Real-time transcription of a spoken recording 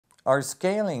Our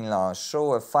scaling laws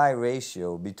show a phi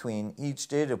ratio between each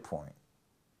data point.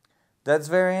 That's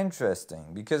very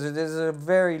interesting because it is a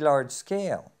very large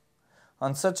scale.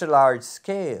 On such a large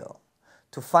scale,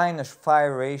 to find a phi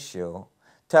ratio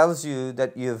tells you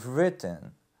that you've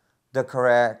written the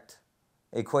correct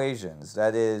equations.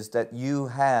 That is, that you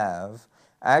have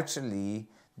actually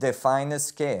defined a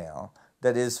scale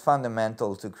that is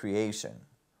fundamental to creation.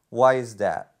 Why is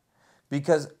that?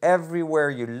 Because everywhere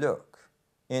you look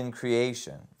in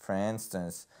creation, for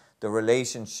instance, the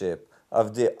relationship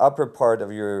of the upper part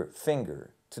of your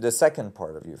finger to the second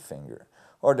part of your finger,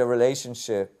 or the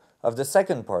relationship of the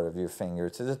second part of your finger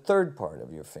to the third part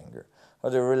of your finger, or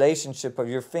the relationship of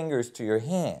your fingers to your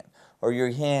hand, or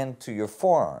your hand to your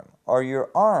forearm, or your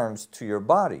arms to your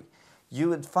body, you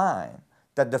would find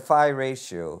that the phi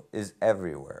ratio is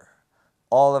everywhere.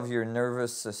 All of your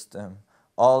nervous system,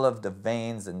 all of the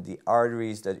veins and the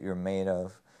arteries that you're made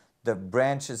of, the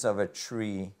branches of a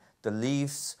tree, the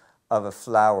leaves of a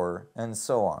flower, and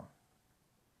so on.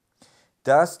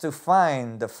 Thus, to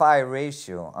find the phi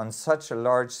ratio on such a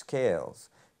large scales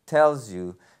tells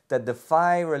you that the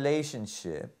phi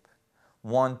relationship,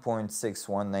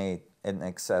 1.618 and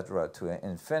etc. to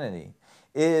infinity,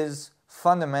 is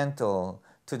fundamental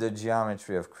to the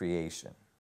geometry of creation.